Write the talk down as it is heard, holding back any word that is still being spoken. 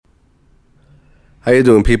How you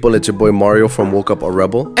doing, people? It's your boy Mario from Woke Up a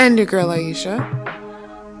Rebel. And your girl Aisha.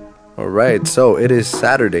 Alright, so it is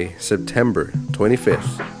Saturday, September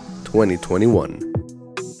 25th, 2021.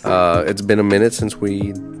 It's been a minute since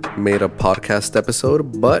we made a podcast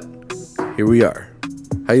episode, but here we are.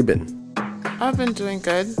 How you been? I've been doing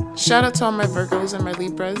good. Shout out to all my Virgos and my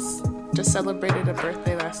Libras. Just celebrated a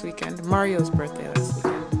birthday last weekend. Mario's birthday last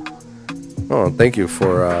weekend. Oh, thank you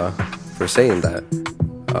for saying that.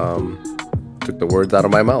 Took the words out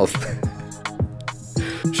of my mouth.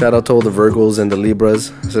 Shout out to all the Virgos and the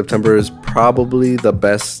Libras. September is probably the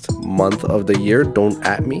best month of the year. Don't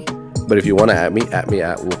at me. But if you want to at me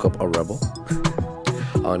at Woke Up a Rebel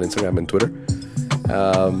on Instagram and Twitter.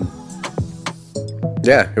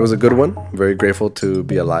 Yeah, it was a good one. Very grateful to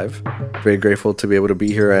be alive. Very grateful to be able to be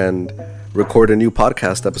here and record a new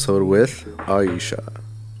podcast episode with Aisha.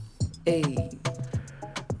 Hey.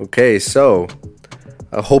 Okay, so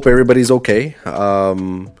I hope everybody's okay.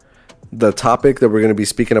 The topic that we're going to be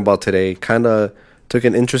speaking about today kind of took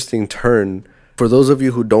an interesting turn. For those of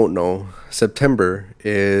you who don't know, September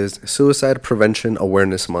is Suicide Prevention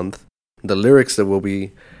Awareness Month. The lyrics that we'll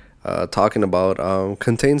be talking about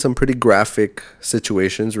contain some pretty graphic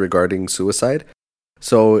situations regarding suicide.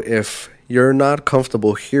 So if you're not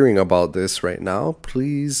comfortable hearing about this right now,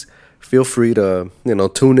 please feel free to,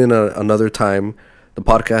 tune in another time. The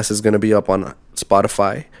podcast is going to be up on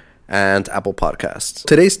Spotify and Apple Podcasts.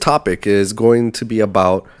 Today's topic is going to be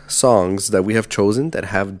about songs that we have chosen that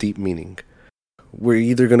have deep meaning. We're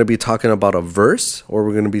either going to be talking about a verse or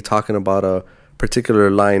we're going to be talking about a particular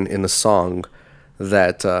line in a song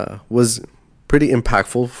that was pretty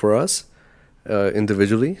impactful for us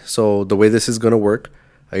individually. So the way this is going to work,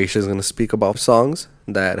 Aisha is going to speak about songs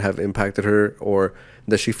that have impacted her or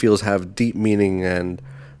that she feels have deep meaning and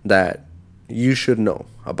that you should know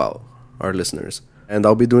about, our listeners. And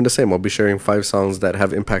I'll be doing the same. I'll be sharing 5 songs that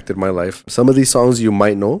have impacted my life. Some of these songs you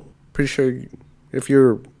might know. Pretty sure if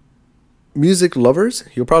you're music lovers,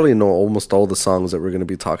 you'll probably know almost all the songs that we're going to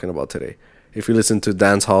be talking about today. If you listen to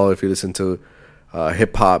dancehall, if you listen to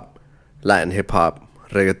hip-hop, Latin hip-hop,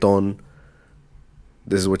 reggaeton,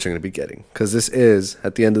 this is what you're going to be getting. Because this is,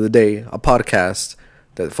 at the end of the day, a podcast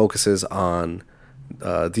that focuses on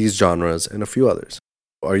these genres and a few others.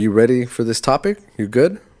 Are you ready for this topic? You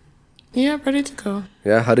good? Yeah, ready to go.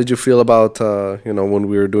 Yeah, how did you feel about, when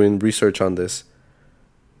we were doing research on this?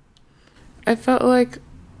 I felt like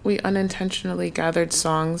we unintentionally gathered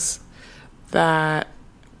songs that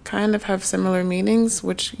kind of have similar meanings,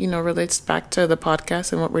 which, relates back to the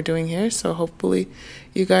podcast and what we're doing here. So hopefully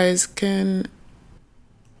you guys can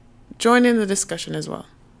join in the discussion as well.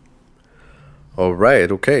 All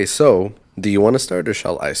right. Okay. So do you want to start or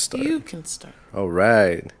shall I start? You can start. All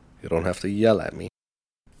right. You don't have to yell at me.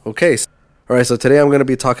 Okay. All right. So today I'm going to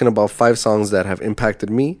be talking about 5 songs that have impacted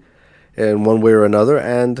me in one way or another,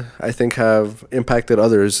 and I think have impacted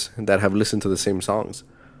others that have listened to the same songs.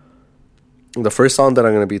 The first song that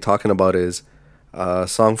I'm going to be talking about is a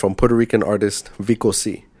song from Puerto Rican artist Vico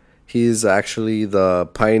C. He's actually the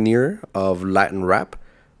pioneer of Latin rap,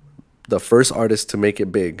 the first artist to make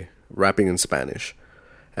it big, rapping in Spanish.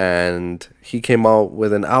 And he came out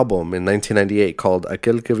with an album in 1998 called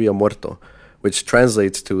Aquel que había muerto, which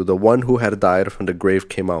translates to The One Who Had Died from the Grave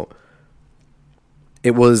Came Out.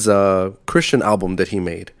 It was a Christian album that he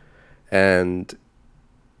made, and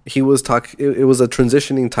it was a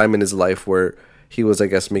transitioning time in his life where he was, I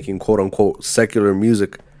guess, making quote-unquote secular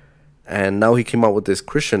music, and now he came out with this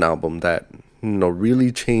Christian album that,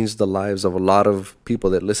 really changed the lives of a lot of people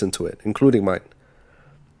that listened to it, including mine.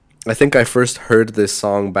 I think I first heard this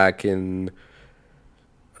song back in,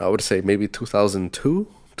 I would say maybe 2002,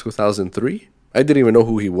 2003. I didn't even know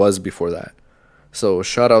who he was before that. So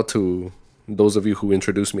shout out to those of you who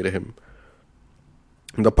introduced me to him.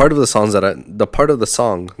 The part of the song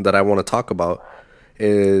that I want to talk about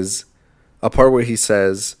is a part where he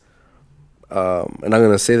says, and I'm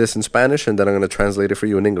going to say this in Spanish and then I'm going to translate it for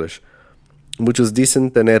you in English. Muchos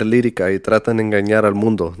dicen tener lírica y tratan de engañar al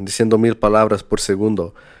mundo, diciendo 1000 palabras por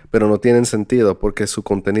segundo, pero no tienen sentido porque su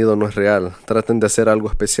contenido no es real. Tratan de hacer algo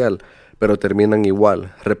especial, pero terminan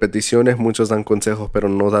igual. Repeticiones, muchos dan consejos, pero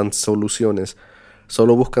no dan soluciones.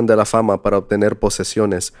 Solo buscan de la fama para obtener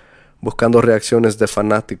posesiones, buscando reacciones de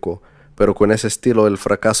fanático, pero con ese estilo el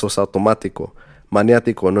fracaso es automático.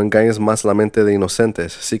 Maniático, no engañes más la mente de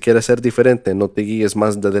inocentes. Si quieres ser diferente, no te guíes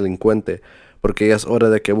más de delincuente, porque ya es hora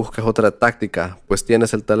de que busques otra táctica, pues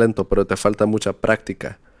tienes el talento, pero te falta mucha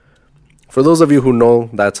práctica. For those of you who know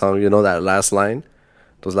that song, you know that last line,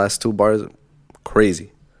 those last 2 bars,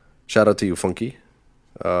 crazy. Shout out to you, Funky,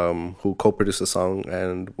 who co-produced the song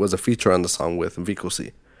and was a feature on the song with Vico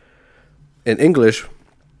C. In English,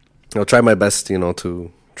 I'll try my best,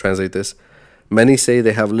 to translate this. Many say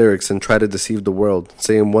they have lyrics and try to deceive the world,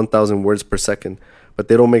 saying 1,000 words per second, but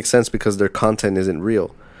they don't make sense because their content isn't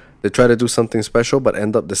real. They try to do something special but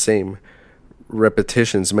end up the same.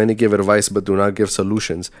 Repetitions. Many give advice but do not give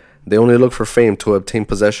solutions. They only look for fame to obtain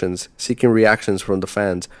possessions, seeking reactions from the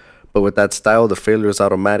fans. But with that style, the failure is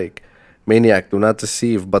automatic. Maniac, do not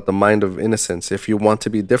deceive but the mind of innocence. If you want to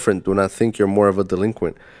be different, do not think you're more of a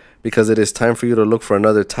delinquent, because it is time for you to look for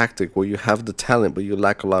another tactic where you have the talent but you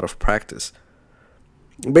lack a lot of practice.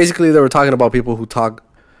 Basically, they were talking about people who talk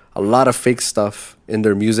a lot of fake stuff in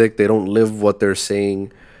their music. They don't live what they're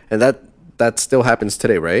saying. And that still happens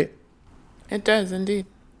today, right? It does, indeed.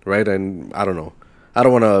 Right? And I don't know. I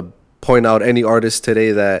don't want to point out any artists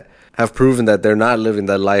today that have proven that they're not living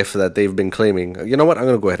that life that they've been claiming. You know what? I'm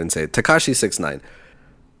going to go ahead and say it. Tekashi 6ix9ine.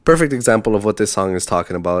 Perfect example of what this song is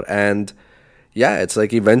talking about. And yeah, it's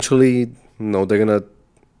like eventually, they're going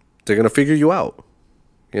to figure you out.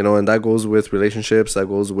 And that goes with relationships, that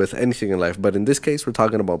goes with anything in life. But in this case, we're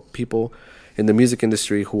talking about people in the music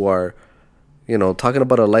industry who are, talking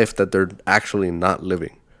about a life that they're actually not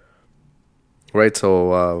living. Right?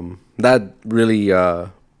 So that really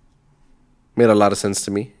made a lot of sense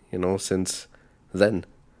to me, since then.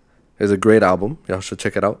 It's a great album. Y'all should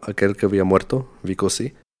check it out. Aquel que había muerto, Vico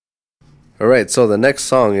C. All right, so the next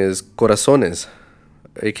song is Corazones,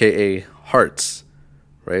 a.k.a. Hearts,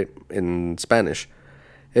 right, in Spanish.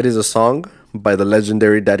 It is a song by the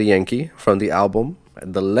legendary Daddy Yankee from the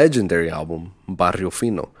legendary album, Barrio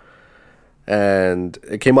Fino. And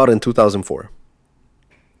it came out in 2004.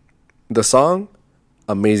 The song,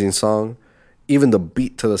 amazing song. Even the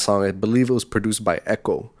beat to the song, I believe it was produced by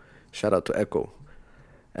Echo. Shout out to Echo.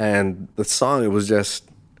 And the song, it was just,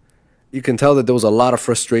 you can tell that there was a lot of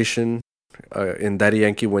frustration in Daddy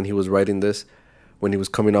Yankee when he was writing this, when he was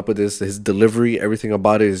coming up with this. His delivery, everything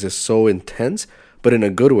about it is just so intense, but in a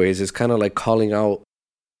good way. It's just kind of like calling out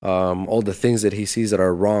all the things that he sees that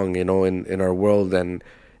are wrong, in our world. And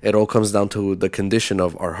it all comes down to the condition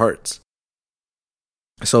of our hearts.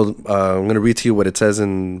 So I'm going to read to you what it says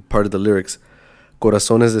in part of the lyrics.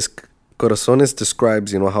 Corazones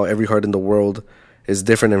describes, how every heart in the world is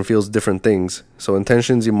different and feels different things. So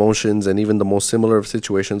intentions, emotions, and even the most similar of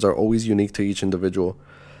situations are always unique to each individual.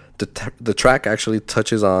 The track actually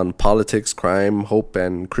touches on politics, crime, hope,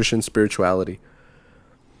 and Christian spirituality.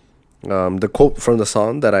 The quote from the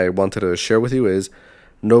song that I wanted to share with you is,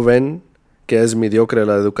 "No ven que es mediocre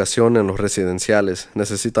la educación en los residenciales.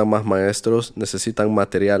 Necesitan más maestros, necesitan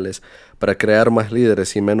materiales para crear más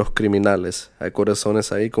líderes y menos criminales. Hay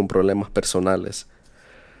corazones ahí con problemas personales."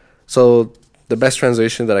 So, the best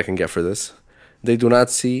translation that I can get for this: they do not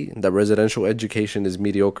see that residential education is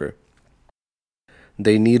mediocre.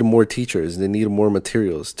 They need more teachers, they need more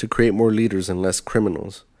materials to create more leaders and less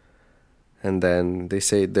criminals. And then they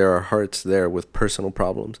say there are hearts there with personal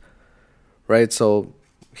problems. Right? So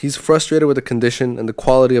he's frustrated with the condition and the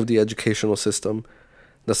quality of the educational system.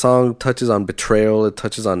 The song touches on betrayal, it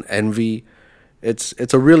touches on envy. It's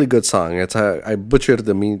a really good song. I butchered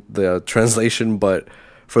the translation, but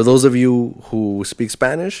for those of you who speak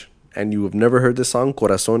Spanish and you have never heard this song,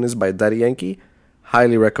 Corazones by Daddy Yankee,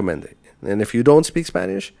 highly recommend it. And if you don't speak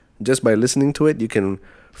Spanish, just by listening to it, you can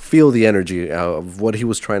feel the energy of what he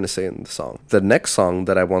was trying to say in the song. The next song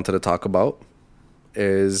that I wanted to talk about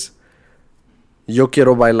is Yo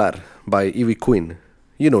Quiero Bailar by Ivy Queen.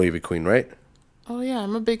 You know Ivy Queen, right? Oh, yeah,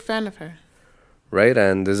 I'm a big fan of her. Right?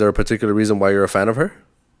 And is there a particular reason why you're a fan of her?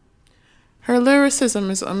 Her lyricism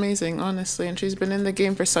is amazing, honestly, and she's been in the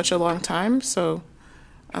game for such a long time, so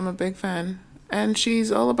I'm a big fan. And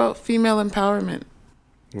she's all about female empowerment.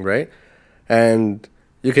 Right? And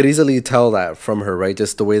you could easily tell that from her, right?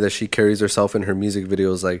 Just the way that she carries herself in her music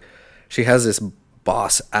videos. Like, she has this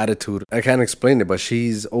boss attitude. I can't explain it, but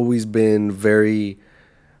she's always been very...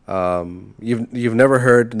 You've never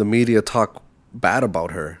heard the media talk bad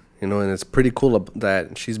about her, and it's pretty cool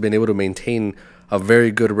that she's been able to maintain a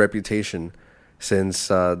very good reputation since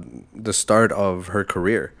the start of her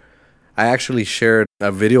career. I actually shared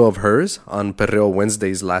a video of hers on Perreo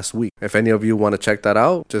Wednesdays last week. If any of you want to check that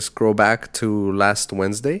out, just scroll back to last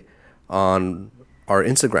Wednesday on our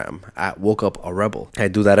Instagram at Woke Up a Rebel. I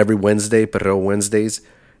do that every Wednesday, Perreo Wednesdays,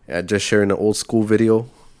 just sharing an old school video,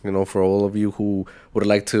 for all of you who would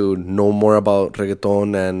like to know more about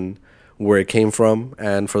reggaeton and where it came from.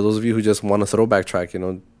 And for those of you who just want a throwback track,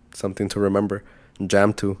 something to remember and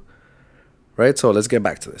jam to. Right, so let's get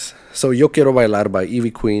back to this. So Yo Quiero Bailar by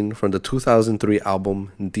Ivy Queen from the 2003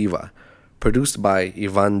 album Diva, produced by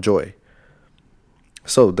Ivan Joy.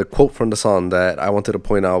 So the quote from the song that I wanted to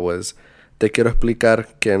point out was, Te quiero explicar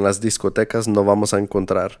que en las discotecas no vamos a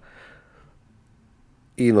encontrar.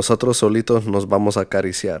 Y nosotros solitos nos vamos a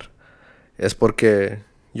acariciar. Es porque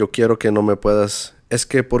yo quiero que no me puedas... Es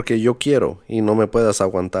que porque yo quiero y no me puedas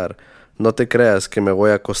aguantar. No te creas que me voy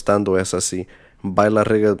acostando, es así. Bailo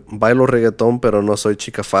reggaetón, pero no soy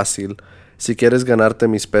chica fácil. Si quieres ganarte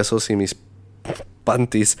mis pesos y mis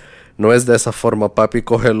panties, no es de esa forma, papi,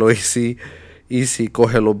 cógelo easy,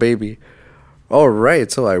 cógelo, baby. Alright,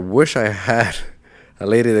 so I wish I had a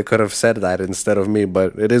lady that could have said that instead of me,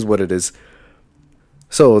 but it is what it is.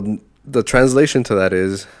 So the translation to that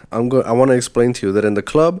is, I want to explain to you that in the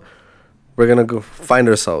club, we're going to go find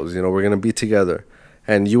ourselves, we're going to be together.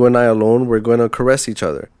 And you and I alone, we're going to caress each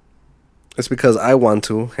other. It's because I want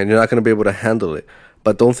to, and you're not going to be able to handle it.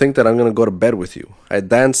 But don't think that I'm going to go to bed with you. I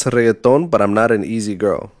dance reggaeton, but I'm not an easy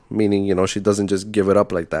girl. Meaning, she doesn't just give it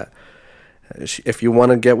up like that. If you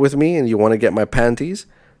want to get with me and you want to get my panties,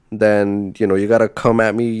 then, you got to come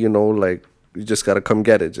at me, like, you just got to come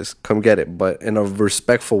get it. Just come get it. But in a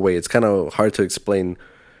respectful way. It's kind of hard to explain.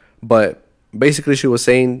 But basically she was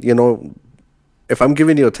saying, if I'm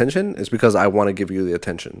giving you attention, it's because I want to give you the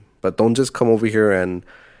attention. But don't just come over here and,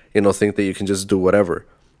 think that you can just do whatever.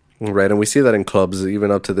 Right? And we see that in clubs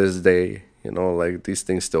even up to this day, like these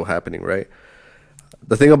things still happening, right?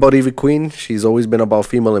 The thing about Ivy Queen, she's always been about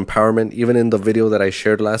female empowerment. Even in the video that I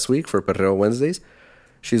shared last week for Perreo Wednesdays,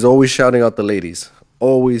 she's always shouting out the ladies.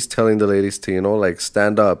 Always telling the ladies to, like,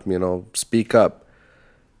 stand up, speak up.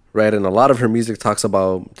 Right? And a lot of her music talks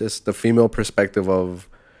about just the female perspective of,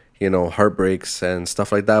 heartbreaks and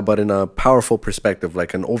stuff like that, but in a powerful perspective,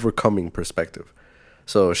 like an overcoming perspective.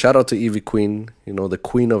 So shout out to Ivy Queen, the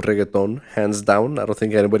queen of reggaeton, hands down. I don't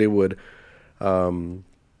think anybody would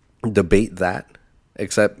debate that,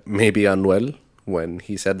 except maybe Anuel when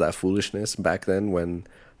he said that foolishness back then when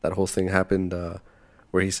that whole thing happened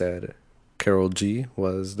where he said Karol G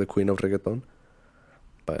was the queen of reggaeton.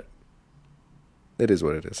 But it is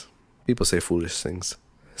what it is. People say foolish things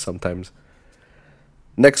sometimes.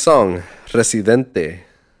 Next song, Residente.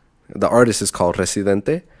 The artist is called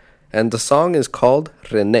Residente, and the song is called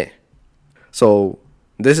René. So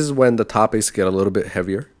this is when the topics get a little bit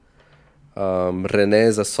heavier. René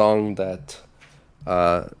is a song that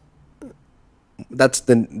that's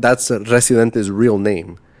Residente's real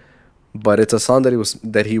name, but it's a song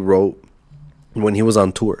that he wrote when he was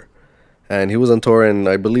on tour, and he was on tour, and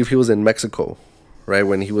I believe he was in Mexico, right,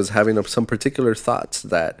 when he was having some particular thoughts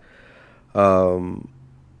that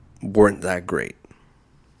weren't that great,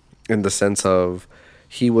 in the sense of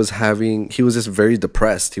he was just very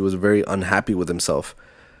depressed. He was very unhappy with himself.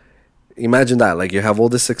 Imagine that, like, you have all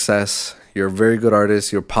this success, you're a very good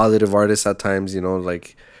artist, you're a positive artist at times,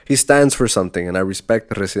 like, he stands for something, and I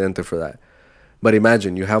respect Residente for that. But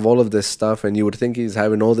imagine, you have all of this stuff, and you would think he's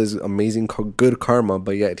having all this amazing good karma,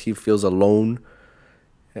 but yet he feels alone,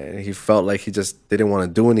 and he felt like he just didn't want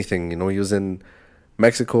to do anything. He was in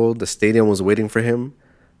Mexico, the stadium was waiting for him,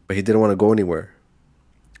 but he didn't want to go anywhere.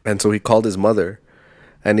 And so he called his mother,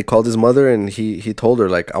 and he told her,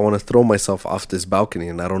 like, I want to throw myself off this balcony,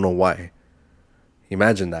 and I don't know why.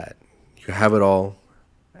 Imagine that. You have it all,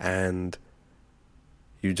 and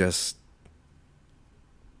you just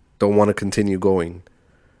don't want to continue going,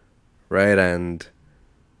 right? And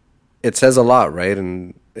it says a lot, right?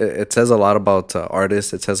 And it says a lot about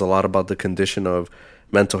artists. It says a lot about the condition of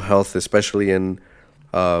mental health, especially in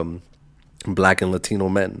Black and Latino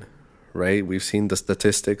men, right? We've seen the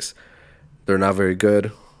statistics. They're not very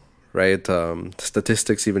good, right?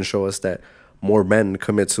 Statistics even show us that more men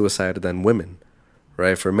commit suicide than women,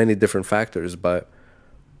 right? For many different factors, but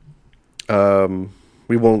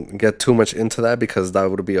we won't get too much into that because that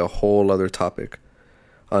would be a whole other topic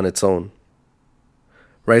on its own,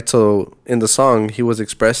 right? So in the song, he was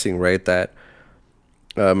expressing, right, that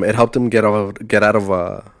it helped him get out of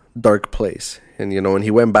a dark place, and and he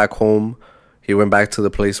went back home. He went back to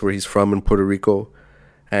the place where he's from in Puerto Rico,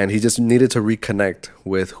 and he just needed to reconnect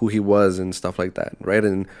with who he was and stuff like that, right?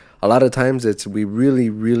 And a lot of times we really,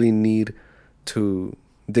 really need to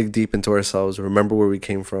dig deep into ourselves, remember where we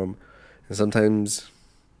came from, and sometimes,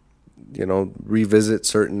 revisit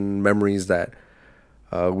certain memories that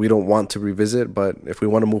we don't want to revisit, but if we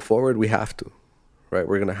want to move forward, we have to, right?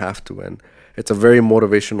 We're going to have to, and it's a very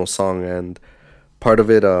motivational song, and part of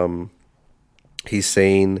it, he's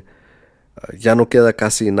saying, ya no queda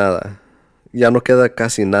casi nada. Ya no queda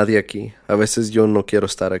casi nadie aquí. A veces yo no quiero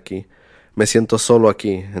estar aquí. Me siento solo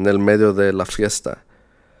aquí, en el medio de la fiesta.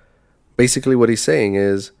 Basically what he's saying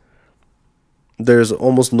is, there's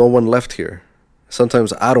almost no one left here.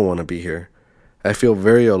 Sometimes I don't want to be here. I feel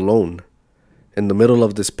very alone in the middle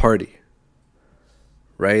of this party.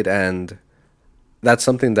 Right? And That's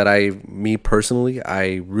something that me personally,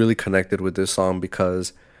 I really connected with this song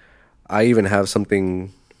because I even have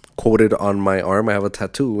something quoted on my arm. I have a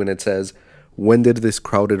tattoo and it says, "When did this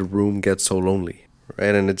crowded room get so lonely?"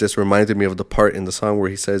 Right? And it just reminded me of the part in the song where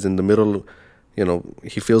he says in the middle,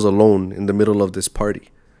 he feels alone in the middle of this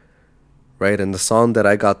party. Right? And the song that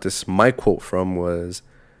I got my quote from was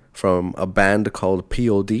from a band called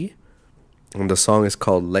POD. And the song is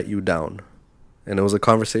called "Let You Down." And it was a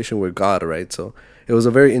conversation with God, right? So it was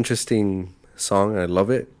a very interesting song. I love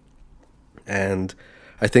it. And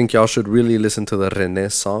I think y'all should really listen to the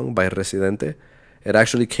René song by Residente. It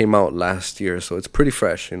actually came out last year, so it's pretty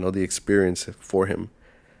fresh, the experience for him.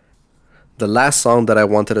 The last song that I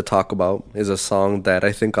wanted to talk about is a song that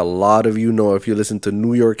I think a lot of you know if you listen to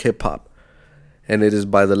New York hip hop. And it is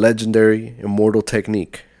by the legendary Immortal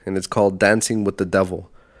Technique. And it's called "Dancing with the Devil."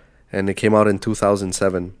 And it came out in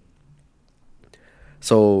 2007.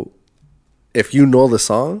 So if you know the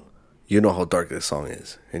song, you know how dark this song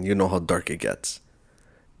is. And you know how dark it gets.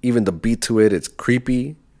 Even the beat to it, it's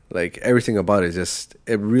creepy. Like everything about it,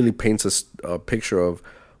 it really paints a picture of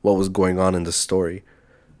what was going on in the story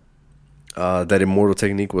that Immortal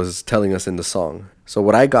Technique was telling us in the song. So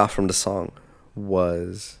what I got from the song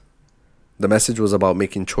was the message was about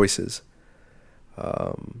making choices.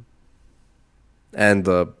 And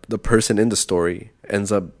the person in the story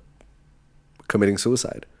ends up committing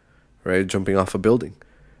suicide, right? Jumping off a building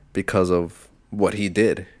because of what he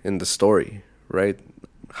did in the story, right?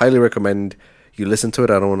 Highly recommend you listen to it.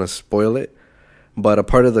 I don't want to spoil it, but a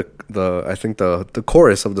part of the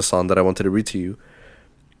chorus of the song that I wanted to read to you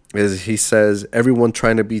is he says, "Everyone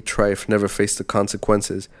trying to be trife never faced the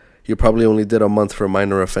consequences. You probably only did a month for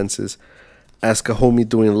minor offenses. Ask a homie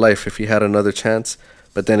doing life if he had another chance.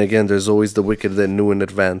 But then again, there's always the wicked that knew in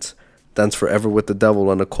advance. Dance forever with the devil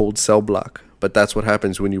on a cold cell block. But that's what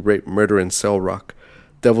happens when you rape, murder, and sell rock.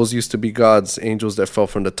 Devils used to be gods, angels that fell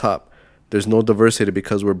from the top. There's no diversity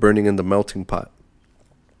because we're burning in the melting pot."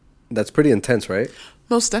 That's pretty intense, right?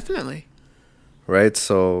 Most definitely. Right?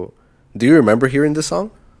 So, do you remember hearing this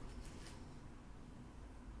song?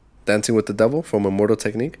 "Dancing with the Devil" from Immortal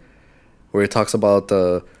Technique? Where he talks about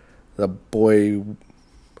the boy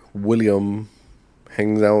William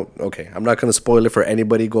hangs out. Okay, I'm not going to spoil it for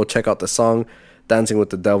anybody. Go check out the song, "Dancing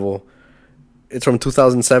with the Devil." It's from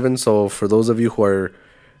 2007, so for those of you who are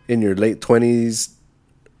in your late 20s,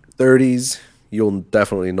 30s, you'll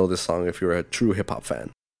definitely know this song if you're a true hip-hop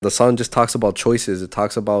fan. The song just talks about choices. It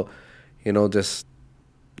talks about,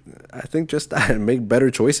 I think just make better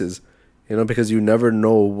choices, because you never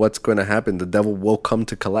know what's going to happen. The devil will come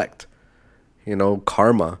to collect,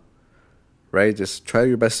 karma, right? Just try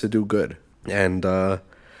your best to do good. And I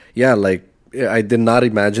did not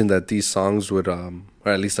imagine that these songs would, or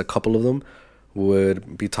at least a couple of them,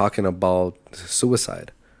 would be talking about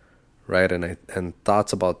suicide, right? And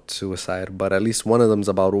thoughts about suicide, but at least one of them is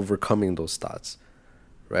about overcoming those thoughts,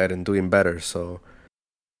 right? And doing better. So,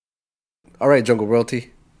 all right, Jungle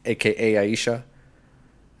Royalty, aka Aisha,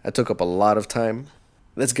 I took up a lot of time.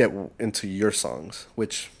 Let's get into your songs,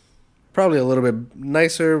 which probably a little bit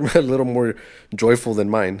nicer, a little more joyful than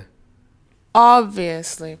mine.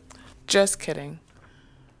 Obviously. Just kidding.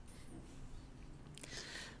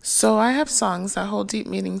 So I have songs that hold deep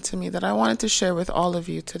meaning to me that I wanted to share with all of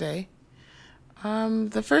you today.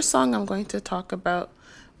 The first song I'm going to talk about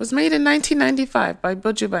was made in 1995 by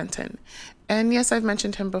Buju Banton. And yes, I've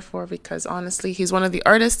mentioned him before because honestly, he's one of the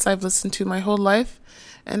artists I've listened to my whole life.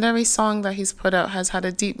 And every song that he's put out has had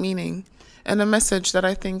a deep meaning and a message that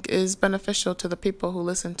I think is beneficial to the people who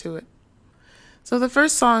listen to it. So the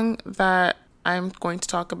first song that I'm going to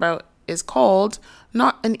talk about is called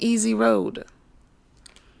 "Not an Easy Road."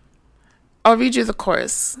 I'll read you the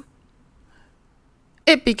chorus.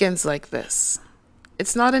 It begins like this.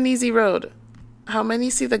 It's not an easy road. How many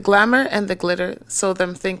see the glamour and the glitter, so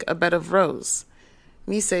them think a bed of rose.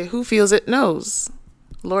 Me say, who feels it knows.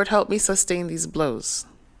 Lord help me sustain these blows.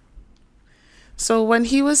 So when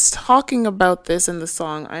he was talking about this in the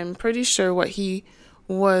song, I'm pretty sure what he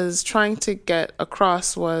was trying to get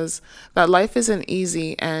across was that life isn't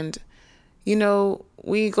easy, and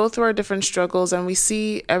we go through our different struggles and we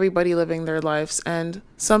see everybody living their lives, and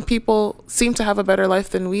some people seem to have a better life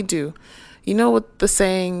than we do. You know what the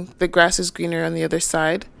saying, the grass is greener on the other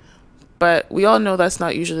side? But we all know that's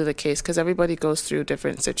not usually the case because everybody goes through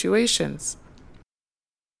different situations.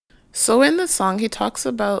 So in the song, he talks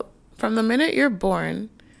about from the minute you're born,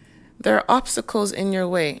 there are obstacles in your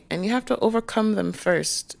way and you have to overcome them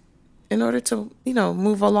first in order to,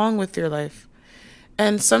 move along with your life.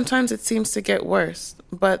 And sometimes it seems to get worse,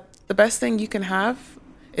 but the best thing you can have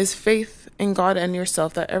is faith in God and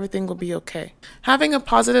yourself that everything will be okay. Having a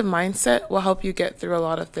positive mindset will help you get through a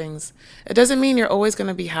lot of things. It doesn't mean you're always going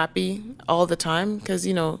to be happy all the time because,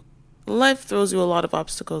 life throws you a lot of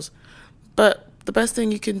obstacles. But the best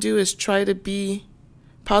thing you can do is try to be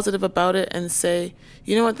positive about it and say,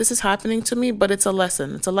 you know what, this is happening to me, but it's a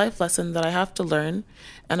lesson. It's a life lesson that I have to learn,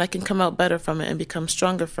 and I can come out better from it and become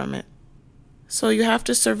stronger from it. So you have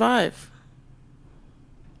to survive.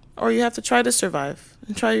 Or you have to try to survive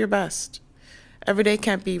and try your best. Every day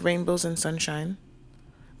can't be rainbows and sunshine.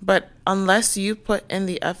 But unless you put in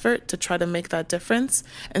the effort to try to make that difference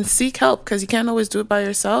and seek help, because you can't always do it by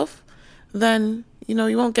yourself, then,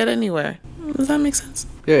 you won't get anywhere. Does that make sense?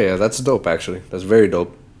 Yeah, that's dope, actually. That's very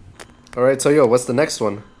dope. All right, so what's the next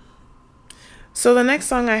one? So the next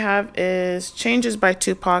song I have is Changes by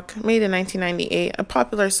Tupac, made in 1998, a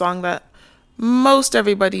popular song that most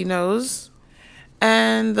everybody knows.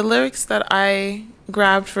 And the lyrics that I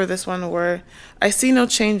grabbed for this one were, I see no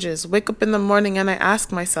changes. Wake up in the morning and I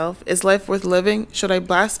ask myself, is life worth living? Should I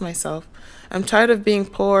blast myself? I'm tired of being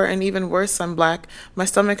poor, and even worse, I'm black. My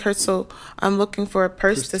stomach hurts, so I'm looking for a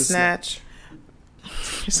purse to snatch.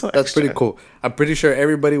 So that's pretty cool. I'm pretty sure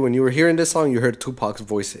everybody, when you were hearing this song, you heard Tupac's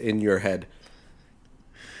voice in your head.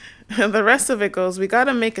 The rest of it goes, we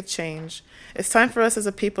gotta make a change. It's time for us as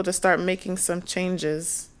a people to start making some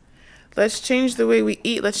changes. Let's change the way we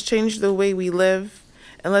eat. Let's change the way we live.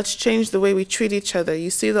 And let's change the way we treat each other.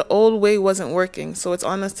 You see, the old way wasn't working, so it's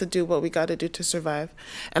on us to do what we got to do to survive.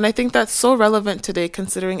 And I think that's so relevant today,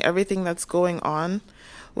 considering everything that's going on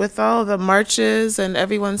with all the marches and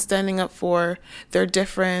everyone standing up for their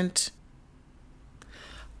different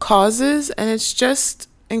causes. And it's just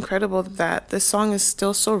incredible that this song is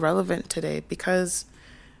still so relevant today, because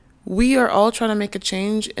we are all trying to make a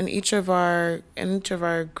change in each of our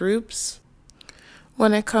groups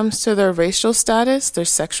when it comes to their racial status, their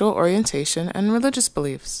sexual orientation, and religious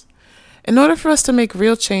beliefs. In order for us to make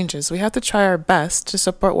real changes, we have to try our best to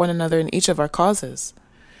support one another in each of our causes.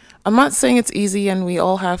 I'm not saying it's easy and we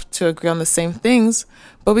all have to agree on the same things,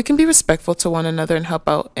 but we can be respectful to one another and help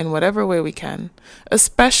out in whatever way we can,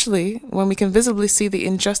 especially when we can visibly see the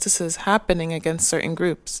injustices happening against certain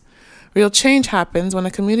groups. Real change happens when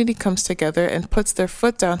a community comes together and puts their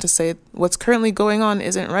foot down to say what's currently going on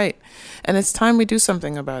isn't right, and it's time we do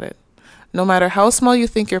something about it. No matter how small you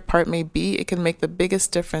think your part may be, it can make the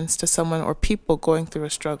biggest difference to someone or people going through a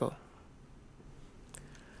struggle.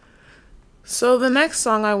 So the next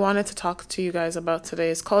song I wanted to talk to you guys about today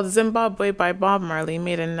is called Zimbabwe by Bob Marley,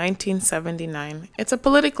 made in 1979. It's a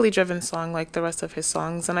politically driven song like the rest of his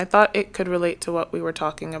songs, and I thought it could relate to what we were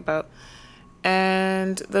talking about.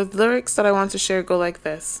 And the lyrics that I want to share go like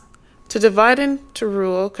this. To divide and to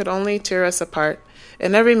rule could only tear us apart.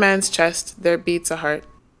 In every man's chest there beats a heart.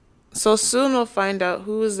 So soon we'll find out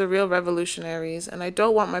who is the real revolutionaries, and I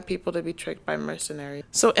don't want my people to be tricked by mercenaries.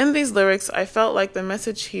 So in these lyrics, I felt like the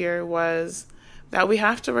message here was that we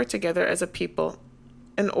have to work together as a people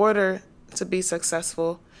in order to be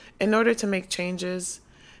successful, in order to make changes,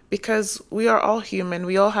 because we are all human,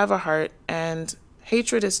 we all have a heart, and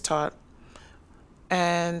hatred is taught.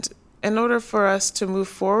 And in order for us to move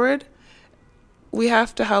forward, we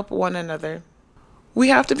have to help one another. We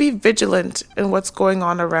have to be vigilant in what's going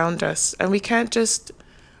on around us, and we can't just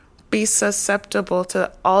be susceptible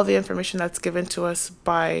to all the information that's given to us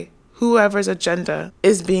by whoever's agenda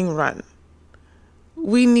is being run.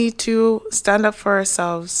 We need to stand up for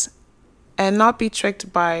ourselves and not be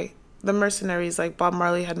tricked by the mercenaries like Bob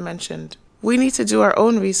Marley had mentioned. We need to do our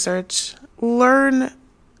own research, learn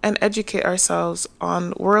and educate ourselves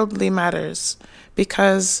on worldly matters,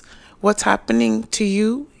 because what's happening to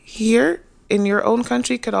you here in your own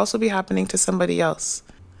country could also be happening to somebody else.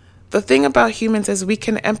 The thing about humans is we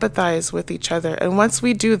can empathize with each other, and once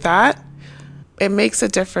we do that, it makes a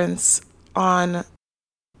difference on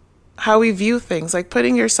how we view things, like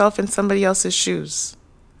putting yourself in somebody else's shoes.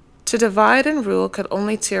 To divide and rule could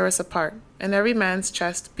only tear us apart, and every man's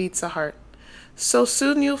chest beats a heart. So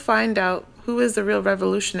soon you'll find out who is the real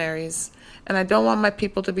revolutionaries, and I don't want my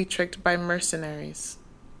people to be tricked by mercenaries.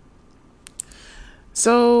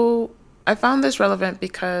 So I found this relevant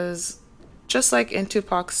because just like in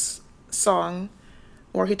Tupac's song,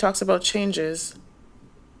 where he talks about changes,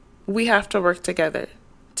 we have to work together.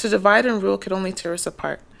 To divide and rule could only tear us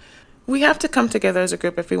apart. We have to come together as a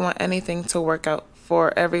group if we want anything to work out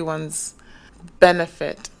for everyone's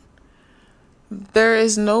benefit. There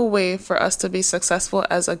is no way for us to be successful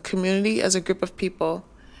as a community, as a group of people,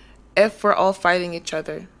 if we're all fighting each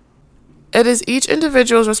other. It is each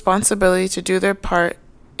individual's responsibility to do their part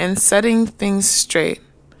in setting things straight.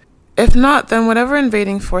 If not, then whatever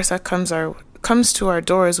invading force that comes comes to our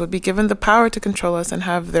doors would be given the power to control us and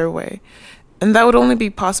have their way. And that would only be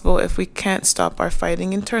possible if we can't stop our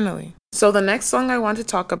fighting internally. So the next song I want to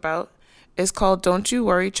talk about is called Don't You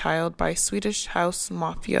Worry Child by Swedish House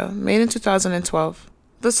Mafia, made in 2012.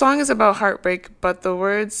 The song is about heartbreak, but the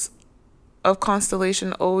words of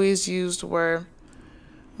Constellation always used were,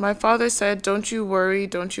 "My father said, don't you worry,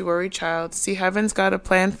 child. See, heaven's got a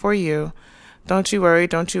plan for you. Don't you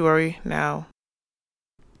worry now."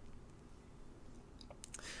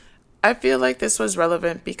 I feel like this was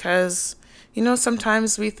relevant because,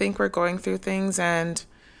 sometimes we think we're going through things and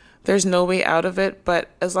there's no way out of it, but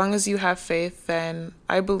as long as you have faith, then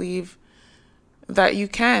I believe that you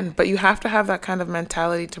can, but you have to have that kind of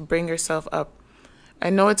mentality to bring yourself up. I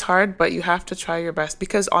know it's hard, but you have to try your best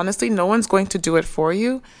because honestly, no one's going to do it for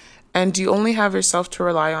you, and you only have yourself to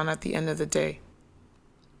rely on at the end of the day.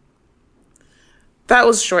 That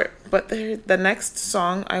was short, but the next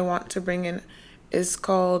song I want to bring in is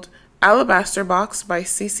called Alabaster Box by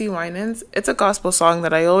CeCe Winans. It's a gospel song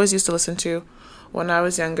that I always used to listen to when I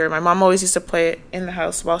was younger. My mom always used to play it in the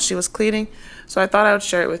house while she was cleaning, so I thought I would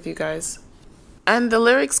share it with you guys. And the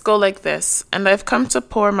lyrics go like this: "And I've come to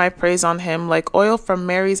pour my praise on him like oil from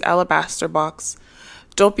Mary's alabaster box.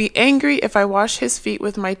 Don't be angry if I wash his feet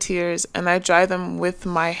with my tears and I dry them with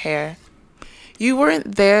my hair. You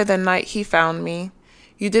weren't there the night he found me.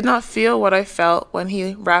 You did not feel what I felt when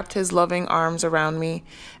he wrapped his loving arms around me,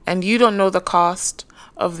 and you don't know the cost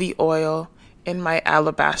of the oil in my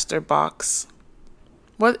alabaster box."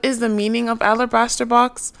 What is the meaning of alabaster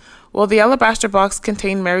box? Well, the alabaster box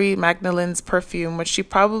contained Mary Magdalene's perfume, which she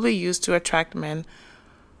probably used to attract men.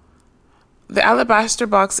 The alabaster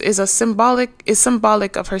box is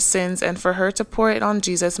symbolic of her sins, and for her to pour it on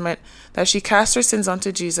Jesus meant that she cast her sins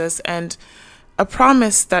onto Jesus and a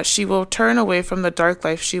promise that she will turn away from the dark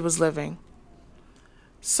life she was living.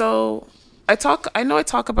 So I know I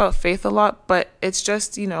talk about faith a lot, but it's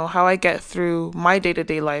just, how I get through my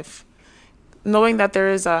day-to-day life. Knowing that there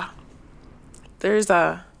is a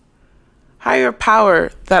higher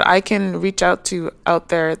power that I can reach out to out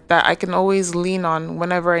there, that I can always lean on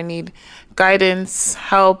whenever I need guidance,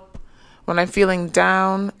 help, when I'm feeling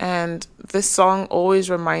down, and this song always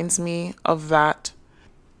reminds me of that.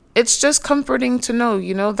 It's just comforting to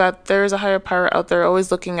know, that there is a higher power out there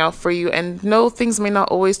always looking out for you, and no, things may not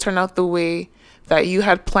always turn out the way that you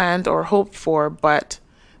had planned or hoped for, but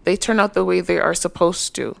they turn out the way they are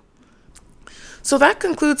supposed to. So that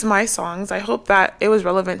concludes my songs. I hope that it was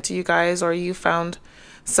relevant to you guys, or you found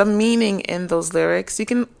some meaning in those lyrics. You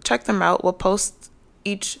can check them out. We'll post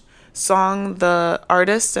each song, the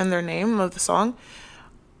artist and their name of the song.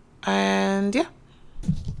 And yeah.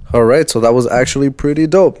 All right, so that was actually pretty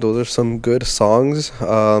dope. Those are some good songs.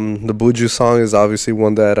 The Buju song is obviously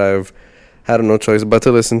one that I've had no choice but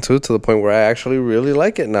to listen to the point where I actually really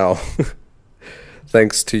like it now.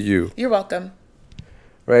 Thanks to you. You're welcome.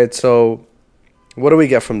 Right, so what do we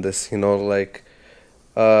get from this?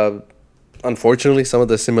 Unfortunately, some of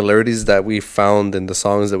the similarities that we found in the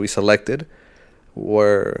songs that we selected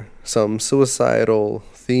were some suicidal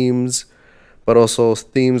themes, but also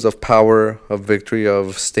themes of power, of victory,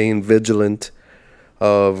 of staying vigilant,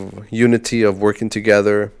 of unity, of working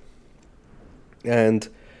together. And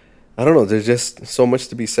I don't know, there's just so much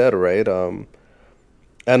to be said, right?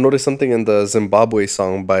 I noticed something in the Zimbabwe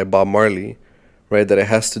song by Bob Marley, right, that it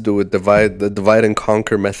has to do with the divide and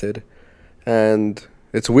conquer method. And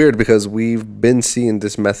it's weird because we've been seeing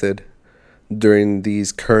this method during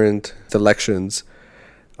these current elections.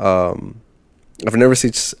 I've never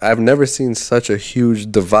seen such a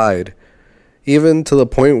huge divide, even to the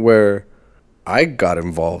point where I got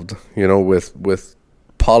involved, with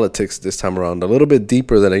politics this time around, a little bit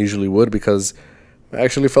deeper than I usually would, because I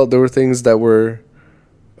actually felt there were things that were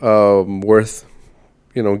worth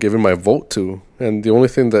giving my vote to. And the only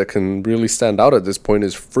thing that can really stand out at this point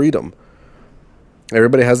is freedom.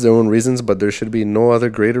 Everybody has their own reasons, but there should be no other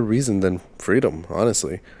greater reason than freedom,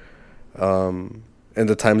 honestly, in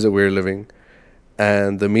the times that we're living.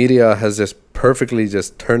 And the media has just perfectly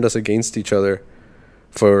just turned us against each other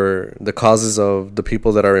for the causes of the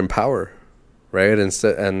people that are in power, right?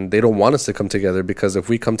 And they don't want us to come together, because if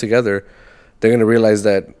we come together, they're going to realize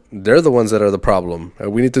that they're the ones that are the problem.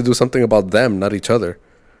 And we need to do something about them, not each other.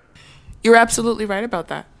 You're absolutely right about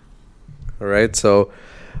that. All right. So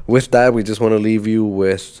with that, we just want to leave you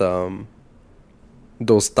with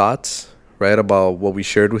those thoughts, right, about what we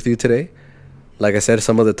shared with you today. Like I said,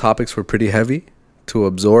 some of the topics were pretty heavy to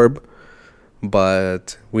absorb,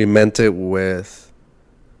 but we meant it with,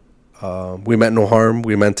 we meant no harm.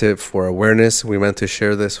 We meant it for awareness. We meant to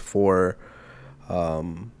share this for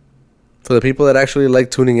For the people that actually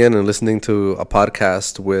like tuning in and listening to a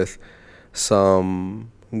podcast with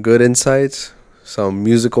some good insights, some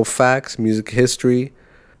musical facts, music history,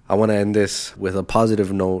 I want to end this with a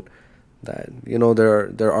positive note that,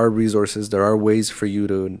 there are resources, there are ways for you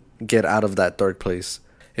to get out of that dark place.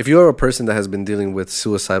 If you are a person that has been dealing with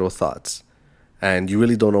suicidal thoughts and you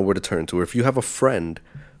really don't know where to turn to, or if you have a friend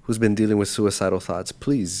who's been dealing with suicidal thoughts,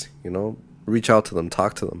 please, reach out to them,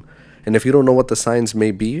 talk to them. And if you don't know what the signs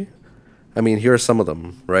may be, here are some of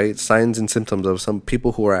them, right? Signs and symptoms of some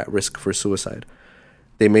people who are at risk for suicide.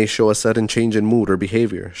 They may show a sudden change in mood or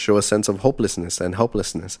behavior, show a sense of hopelessness and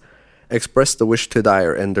helplessness, express the wish to die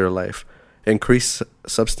or end their life, increase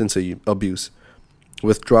substance abuse,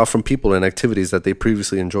 withdraw from people and activities that they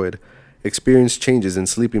previously enjoyed, experience changes in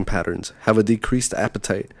sleeping patterns, have a decreased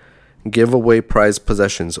appetite, give away prized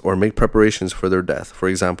possessions, or make preparations for their death, for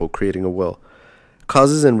example, creating a will.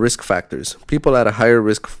 Causes and risk factors. People at a higher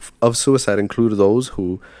risk of suicide include those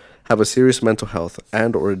who have a serious mental health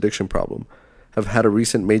and or addiction problem, have had a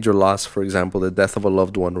recent major loss, for example, the death of a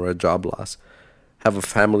loved one or a job loss, have a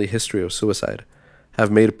family history of suicide, have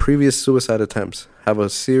made previous suicide attempts, have a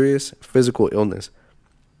serious physical illness,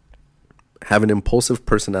 have an impulsive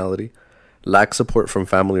personality, lack support from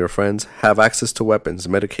family or friends, have access to weapons,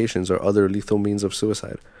 medications, or other lethal means of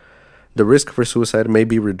suicide. The risk for suicide may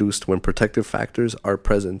be reduced when protective factors are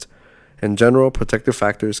present. In general, protective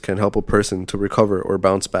factors can help a person to recover or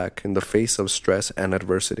bounce back in the face of stress and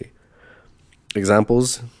adversity.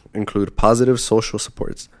 Examples include positive social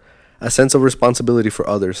supports, a sense of responsibility for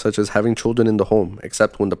others, such as having children in the home,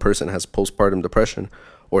 except when the person has postpartum depression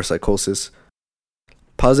or psychosis.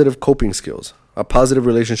 Positive coping skills, a positive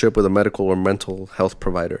relationship with a medical or mental health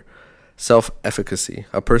provider. Self-efficacy,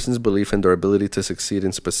 a person's belief in their ability to succeed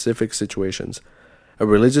in specific situations. A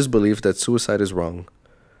religious belief that suicide is wrong.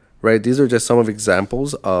 Right? These are just some of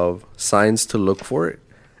examples of signs to look for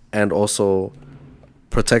and also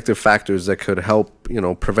protective factors that could help,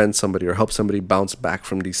 prevent somebody or help somebody bounce back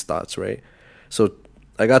from these thoughts, right? So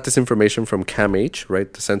I got this information from CAMH,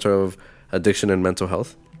 right? The Center of Addiction and Mental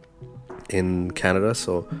Health in Canada.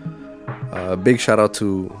 So big shout out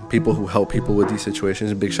to people who help people with these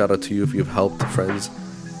situations. Big shout out to you if you've helped friends,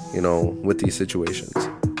 with these situations.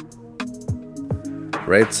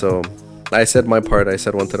 Right? So I said my part. I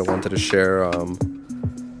said wanted to share.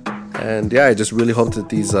 And yeah, I just really hope that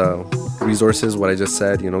these resources, what I just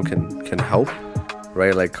said, can help.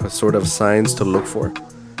 Right? Like sort of signs to look for.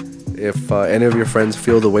 If any of your friends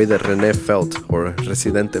feel the way that René felt or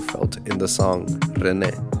Residente felt in the song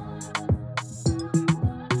René.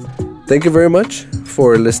 Thank you very much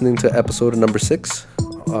for listening to episode number 6,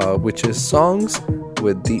 which is Songs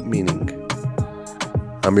with Deep Meaning.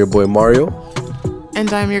 I'm your boy Mario.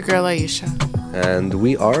 And I'm your girl Aisha. And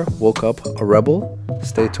we are Woke Up a Rebel.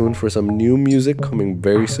 Stay tuned for some new music coming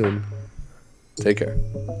very soon. Take care.